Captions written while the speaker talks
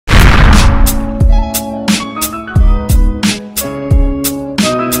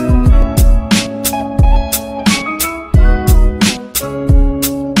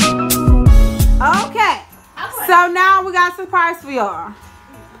y'all.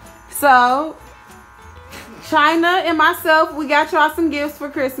 So, China and myself, we got y'all some gifts for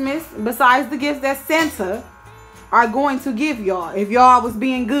Christmas. Besides the gifts that Santa are going to give y'all. If y'all was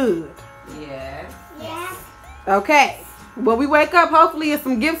being good. Yes. Yes. Okay. When we wake up, hopefully it's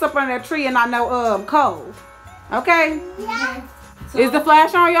some gifts up under that tree and I know cold. Okay? Yeah. Is the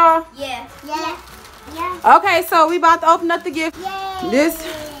flash on, y'all? Yeah. Yeah. Yeah. Okay, so we about to open up the gift. Yay. This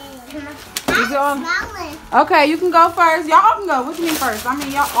is y'all. Smelling. Okay, you can go first. Y'all all can go. What you mean first? I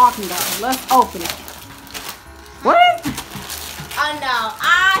mean, y'all all can go. Let's open it. What? Oh no,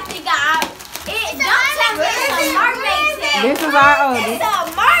 I think don't tell me it's a mermaid tail. This is our oldest. It's a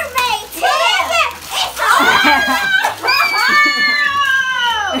mermaid tail. It's a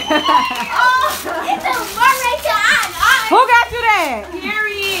it's a mermaid tail. Who got you that?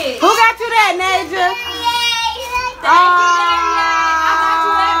 Period. Who got you that, Naja?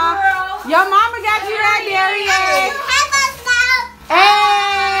 Your mama got you that, Darian.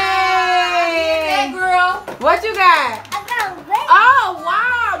 Hey! Girl. What you got? Oh,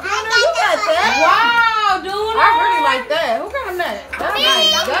 wow. Duna, you got that? Wow, Duna. I really like that. Who got him that? That's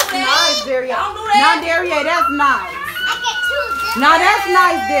nice. That's nice, Darian. Don't do that. Now, Darian, that's nice. Now, that's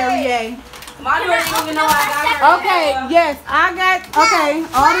nice, Darian. My daughter didn't even know I got her. Okay, yes, I got, okay,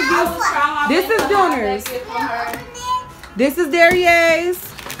 all the gifts. This is Duner's. This is Daria's.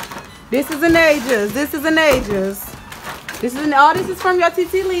 This is Anaja's. This is Anaja's. This is, all this is from your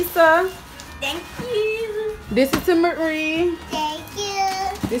TT Lisa. Thank you. This is to Marie. Thank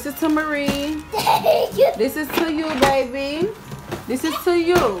you. This is to Marie. Thank you. This is to you, baby. This is to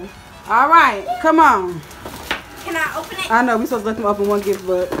you. All right, come on. Can I open it? I know we supposed to let them open one gift,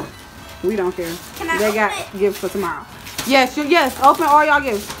 but we don't care. Can I They open got it? gifts for tomorrow. Yes, yes. Open all y'all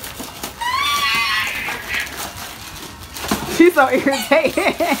gifts. She's so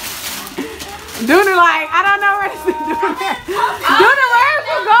irritated. Duna like, I don't know where to see Duna. Duna, where is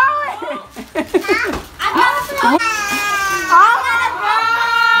you going? I got Oh my God.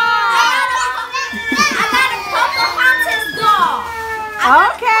 Pocahontas doll.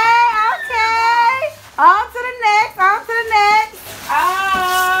 Okay, okay. On to the next, on to the next.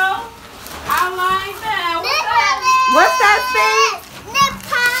 Oh, I like that. What's that, Steve?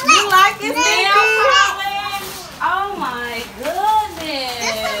 You like it, Steve? Oh my goodness.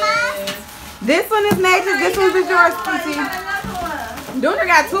 This one is Nature's, this one is yours, PT. Duna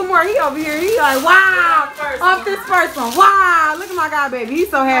got two more. He over here. He like, wow. Off this first one. Wow. Look at my guy, baby. He's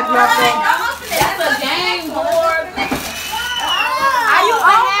so happy up there. That's a game board. Oh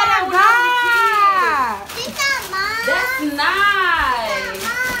my God.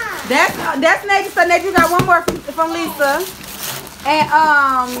 That's nice. That's Nature. So Nature got one more from Lisa. And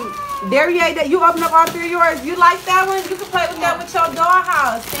Darian, that you open up all three of yours. You like that one? You can play with that with your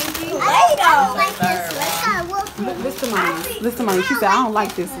dollhouse. Thank you. Listen to mommy. Listen to mommy. She said, I don't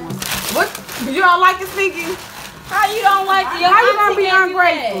like this one. What? You don't like it, Sneaky? How you don't like it? How you gonna be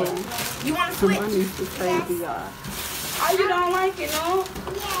ungrateful? You want to switch? Mommy's just crazy, y'all. How you don't like it, no?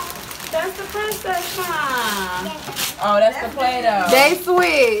 That's the princess one. Oh, that's the Play-Doh. They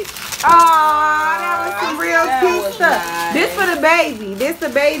switch. Oh, that was some real cute stuff. Nice. This for the baby. This the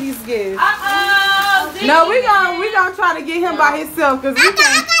baby's gift. Uh-oh. No, we gonna try to get him by himself because we I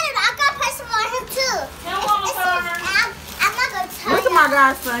can't. got person on him too. I'm not gonna tell Look at my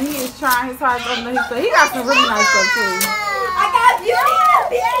godson. He is trying his hardest to open his stuff. He got some really nice stuff too. I got beauty.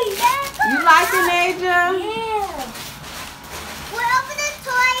 You like it, Naja? Yeah. We're opening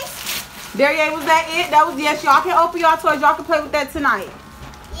toys. Darian, was that it? That was, yes, y'all can open y'all toys. Y'all can play with that tonight.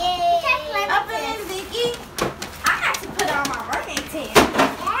 Yeah. You can't play with Vicky. I got to put on my mermaid tail.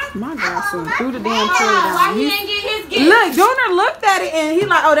 My godson threw the damn toy down. Why he didn't get his gift? Look, Junior looked at it and he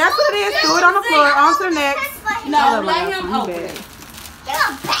like, oh, that's what it is. Threw it on the floor. On to the next. No, let him open it.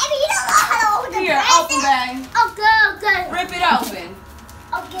 Baby, you don't know how to open the Here, open, babe. Oh, good. Rip it open.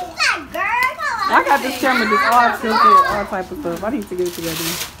 Okay. Not girl. I got this camera just all tilted, all type of stuff. I need to get it together.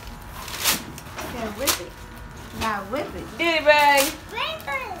 Whip it. Now whip it. Get it, babe. Whip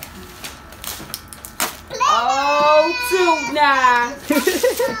it. Oh, two, nah.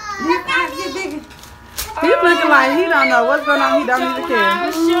 He's looking like he don't know what's going on. He don't even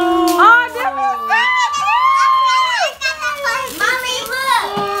care. Oh, that was Mommy, look.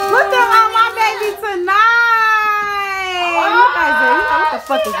 Look at on my baby tonight. You guys are, what the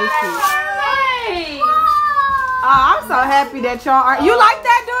fuck is this shit? Oh, I'm so happy that y'all are. You like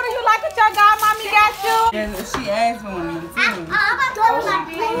that, dude? You like what your godmommy got you? And she asked for one too.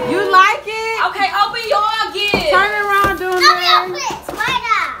 You like it? Okay, open your gift. Turn it around, dude.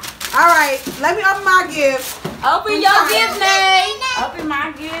 All right, let me open my gift. Open your gift, Nay. Open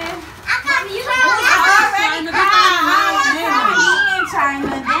my gift. I got you. I already cried.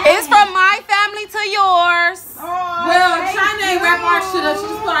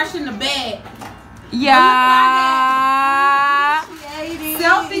 Yeah.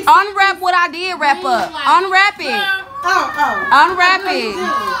 Selfie. Unwrap what I did wrap up. Unwrap it. Unwrap it.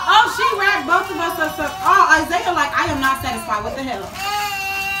 Oh, she wrapped both of us up. Oh, Isaiah, like, I am not satisfied. What the hell?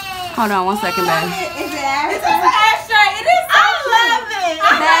 Hold on 1 second, babe. It's an ashtray. It is so cute.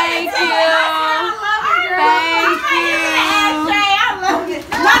 Thank you. Thank you. I love it.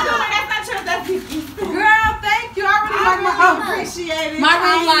 Not doing that's not true. That's girl, thank you. I really like my appreciate it. My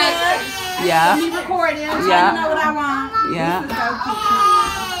room like Yeah. me recording. I'm trying Yeah. to know what I want. Yeah. This is so cute.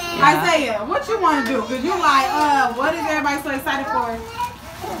 Isaiah, what you want to do? Because you like, what is everybody so excited for?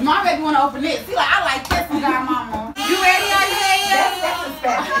 My baby want to open this. He like, I like this one, Godmama. You ready, Isaiah? That's a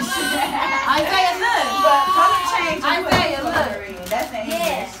Spanish. Isaiah, look. But color change. Isaiah, look. That's an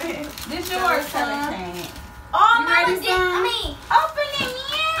English. This yours, son. Oh, You ready, son? open it,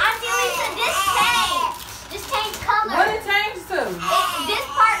 yeah. Auntie Lisa, this changed. This changed color. What it changed to? This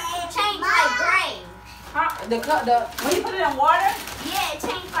part changed like gray. When you put it in water? Yeah, it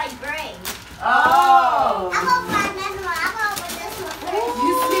changed like gray. Oh. I'm gonna find this one. I'm gonna open this one first.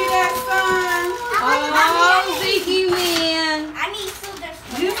 You see that, son? Oh, Ziggy man. I need sugar.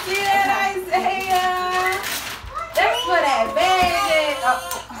 You see that, Isaiah? That's for that baby.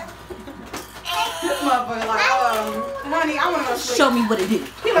 This motherfucker like, honey, I want to go sleep. Show me what it is.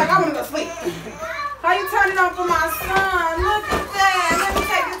 He like, I want to go sleep. How you turn it on for my son? Look at that. Let me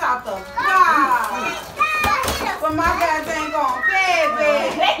take this off the box. But my guys ain't going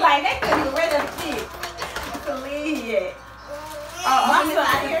baby. They couldn't get rid of shit. To leave yet. My son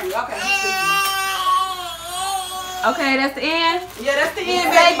out here. Okay. Okay, that's the end. Yeah, that's the end,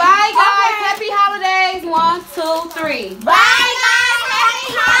 Say baby. bye, guys. Happy holidays. 1, 2, 3. Bye, guys.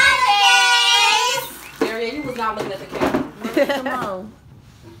 Happy holidays. Ariel, you was not looking at the camera. Come on.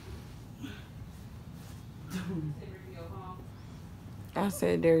 I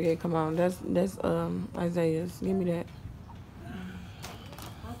said, Darius, come on. That's Isaiah's. Give me that.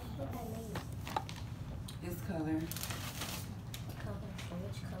 This color.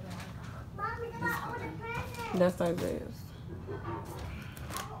 That's Isaiah's.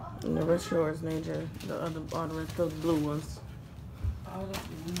 And the rest yours, Naja. All the rest of the blue ones.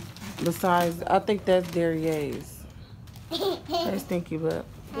 Besides, I think that's Darius. That's Stinky Butt.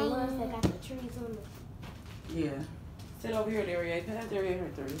 The ones that got the trees on the. Yeah. Sit over here, Darius. Put that Darius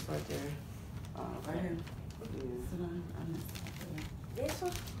right there. It's right there. Right here. Yeah. Sit on. This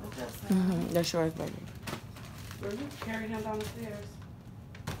one? What's that sound? That's yours, baby. Where you carry him down the stairs?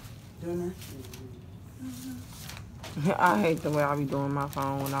 Doing I hate the way I be doing my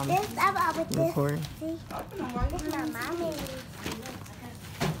phone when I'm recording. See? This my mommy.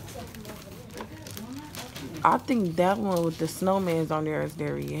 I think that one with the snowman's on there is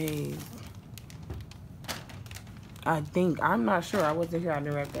Darius. I think. I'm not sure. I wasn't here. I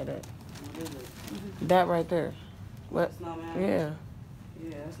didn't wrap that up. That right there. What? Snowman? Yeah.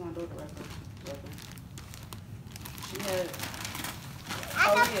 Yeah, that's not doing right there. She had. I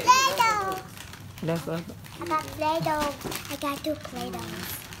got Play-Doh. That's up. I got Play-Doh. I got 2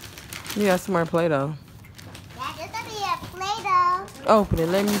 Play-Dohs. You got some more Play-Doh. Yeah, this gonna be a Play-Doh. Open it.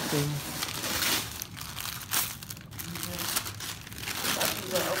 Let me see.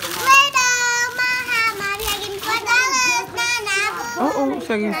 Play-Doh, mommy, I give me $4. Nah,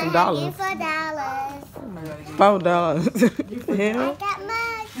 Show you some dollars. $4. $4. I Hell. got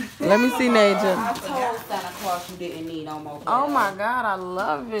mine. Let me see, Naja. I told Santa Claus you didn't need no more. Oh my God, I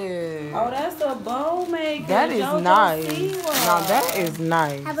love it. Oh, that's a bow maker. That is JoJo nice. Siwa. Now that is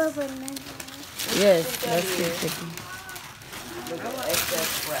nice. How about banana? Yes, that's cute. Sticky. Look at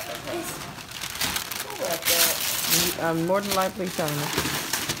excess wrap. Who wrapped that? More than likely, Shona.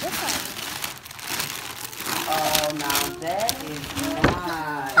 Oh, now that is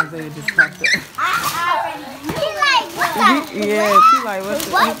nice. Isaiah just popped it. He like, what the? Yeah, she like, what's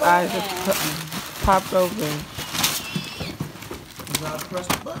the his eyes just popped open. You gotta press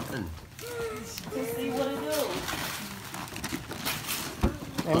the button. To see what it do.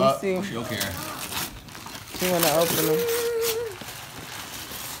 Let me see. She'll care. She wanna open them.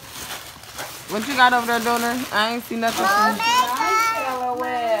 What you got over there, Donor? I ain't see nothing.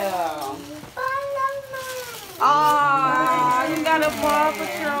 LOL. Oh, you got a Paw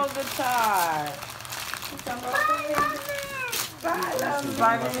Patrol guitar. I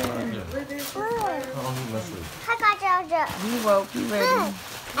got Jojo. You woke, you ready?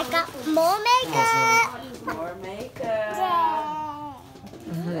 I got more makeup. More makeup.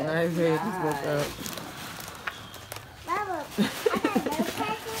 Isaiah just woke up. Mama, I got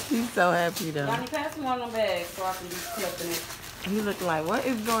makeup. He's so happy though. Johnny, pass me one of them bags so I can be clipping it. He look like, what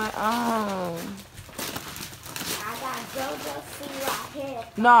is going on? I got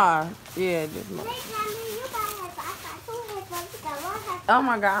Nah, yeah, just oh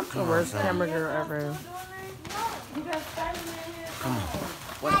my God, I'm the worst camera girl ever. Come on.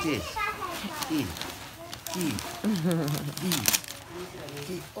 What's this? Eat.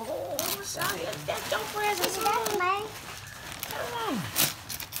 Oh, sorry. That's your present, son. Come on.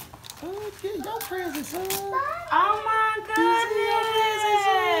 Okay, your present, son. Oh my goodness.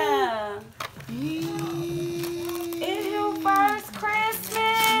 It's your first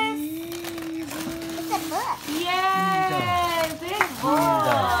Christmas. It's a book. Yes, big boy.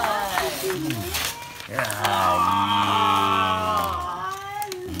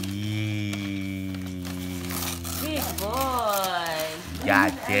 Big boy.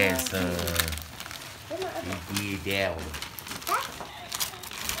 Got that, son. You did that one.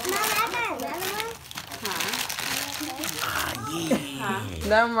 Yeah.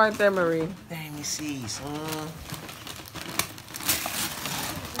 That one right there, Marie. Let me see, son.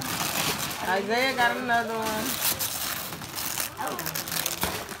 Isaiah got another one.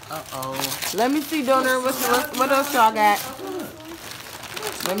 Uh-oh. Let me see, Donor. What else y'all got?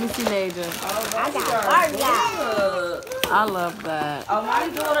 Let me see, Naja. I got Barbie. I love that. Oh, my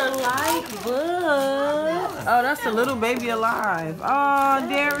daughter like books. Oh, that's a little baby alive. Oh,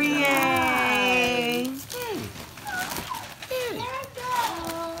 Darian.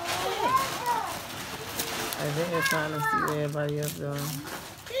 Isaiah trying to see what everybody else doing.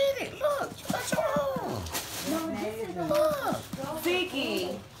 Get it. Look. You got your own. Look.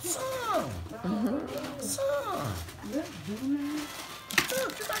 Vicky. Son. Son. Look,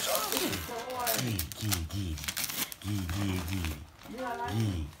 you got your own.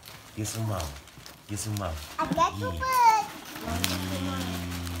 Get some more. Get some more. I got your book.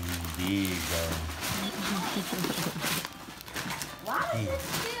 There you go. Why does this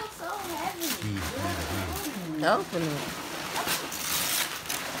feel so heavy? Open it.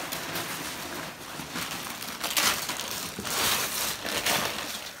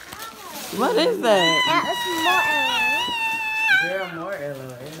 What is that? That was more Girl, more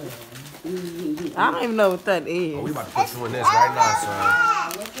I don't even know what that is. Oh, we about to put you in this right now,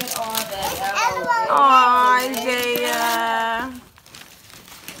 son. Look at all that. Aw, Isaiah.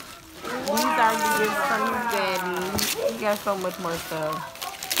 These are the gifts from his daddy. He got so much more stuff.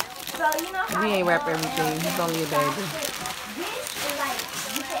 So, you know how We ain't wrap everything. He's only a baby. this is like,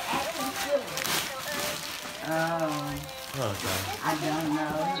 you can actually feel it. Okay. I don't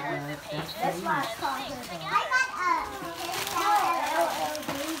know. That's why it's called it.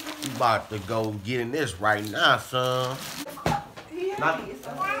 You about to go get in this right now, son.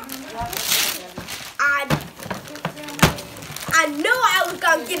 I knew I was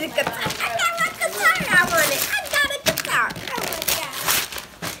gonna get a guitar. I got my guitar. I want it. I got a guitar.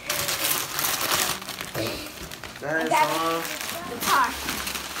 Thanks, son. Guitar.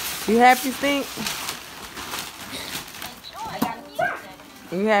 You happy, Stink?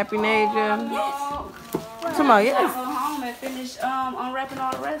 You happy, Naja? Come on, yes. Go home and finish unwrapping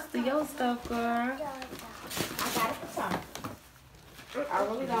all the rest of your stuff, girl. I got a guitar. I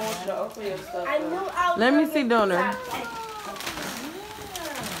really don't want you to open your stuff. I knew I was Let me gonna see, get Donor. a guitar.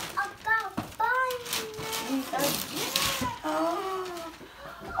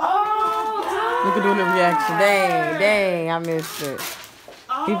 Look at Donor's reaction. Dang, I missed it.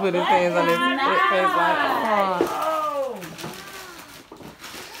 He put his hands on his face like, oh.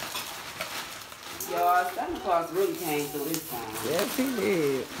 Y'all, Santa Claus really came through this time. Yes, he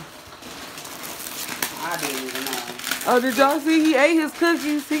did. I didn't even know. Oh, did y'all see he ate his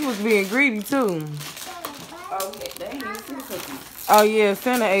cookies? He was being greedy, too. Oh, they ain't even see the cookies. Oh, yeah,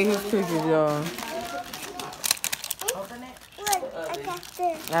 Santa ate his cookies, y'all.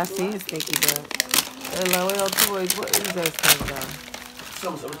 I see his stinky butt. Hello, LOL toys. What is that stuff, though?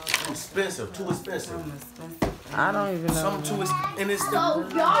 Something expensive. Too expensive. I don't even know. Something too expensive. And it's So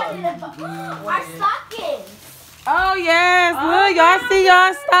y'all did our stockings. Oh, yes. Look, y'all see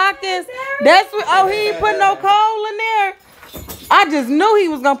y'all stockings. That's what. Oh, he ain't put no coal in there. I just knew he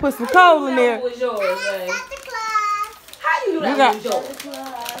was going to put some coal in there. What was yours, babe? Santa Claus. How you know that was yours?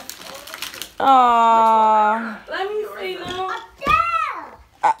 Aww. Let me see now.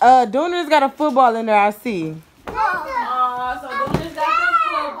 Donor's got a football in there, I see. Oh, so Donor's got the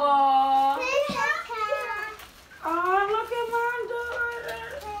football. Oh, look at my daughter.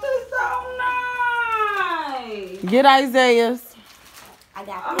 It's so nice. Get Isaiah's. I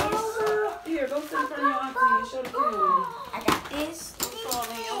got this. Oh, here, go sit in front of your auntie and show the camera. I got this.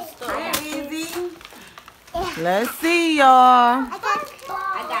 Easy. Let's see, y'all. I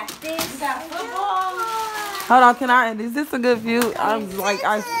got this. You got football? Hold on, is this a good view?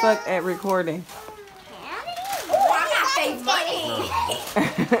 I suck at recording. Oh, I got save money.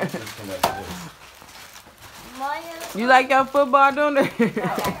 You like your football, don't it? I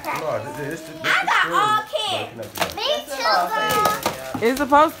got all candy. Me too, girl. It's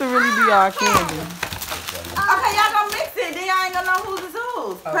supposed to really be all candy. Okay, y'all gonna mix it. Then y'all ain't gonna know whose is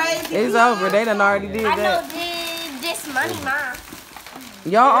whose. Crazy. It's over. They done already did I know that. this money, Mom.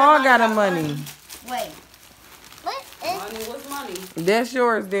 Y'all all got a money. Wait. What is Money, what's money? That's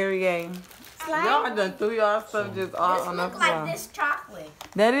yours, Derriere. slime? Y'all done threw y'all stuff just all This on the look like floor. this chocolate.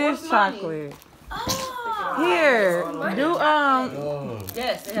 That is What's money? chocolate. Oh. Here, do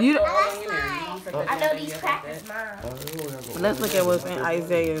Yes. They have You- to throw all in there. You don't take I that know down these there. crackers, Mom. let's look at what's in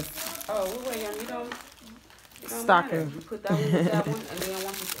Isaiah's Oh, wait, you don't stocking. matter. You put that one in that one, and then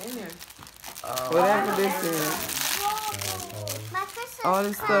once it's in there. Whatever this is. All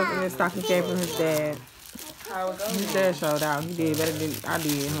this stuff in this stocking came from his dad. How it goes? His dad showed out. He did better than I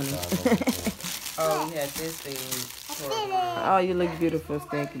did, honey. Oh, we had this thing. Oh, you look beautiful,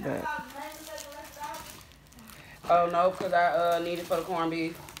 Stanky back. Oh, no, because I need it for the corned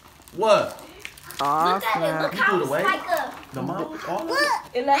beef. What? Oh, Look at it. Look snap. how threw it it's away? like a. The mom? All of it? Look.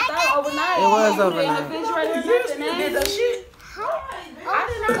 It left out overnight. It was You put it in overnight. the refrigerator or nothing, Did that shit? I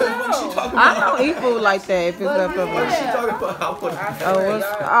did not know. I don't eat food like that if it's left over. What she talking about? I put Oh, what's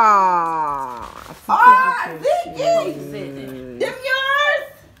Oh, Ziggy. Them yours?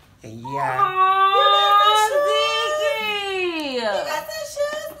 Yeah. Oh, Ziggy. You got some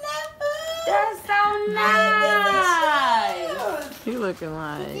shoes, That's so nice. he looking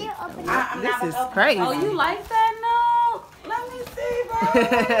like I'm this not is up- crazy. Oh, you like that note? Let me see, bro.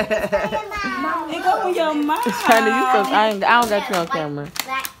 It go in your mouth. China, you so I don't got you on camera.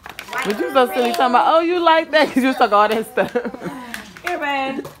 But you so silly talking about, oh, you like that? Because you took all that stuff. Here,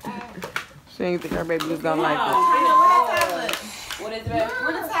 man. She didn't think her baby was going to like it. I know, where that tablet? What is it, baby?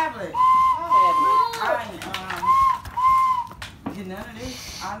 Where the tablet? I ain't, get none of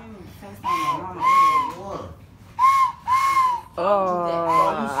this. I didn't FaceTime my mama.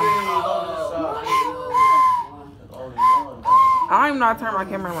 I don't even know how to turn my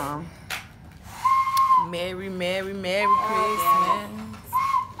camera on. Merry, Merry, Merry Christmas.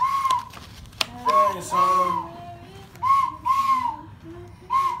 Hey, son.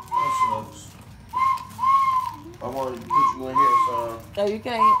 That sucks. I want to put you in here, son. Oh, you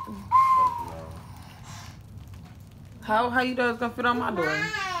can't. How you know it's gonna fit on my door?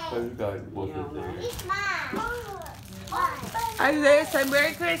 You got it. Both of them. It's mine. Isaiah, say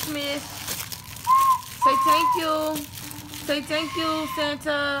Merry Christmas. Say thank you. Say thank you,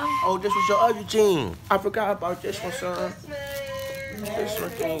 Santa. Oh, this was your other jean. I forgot about this one, son. This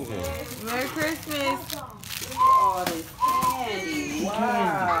one, jean. Merry Christmas. All this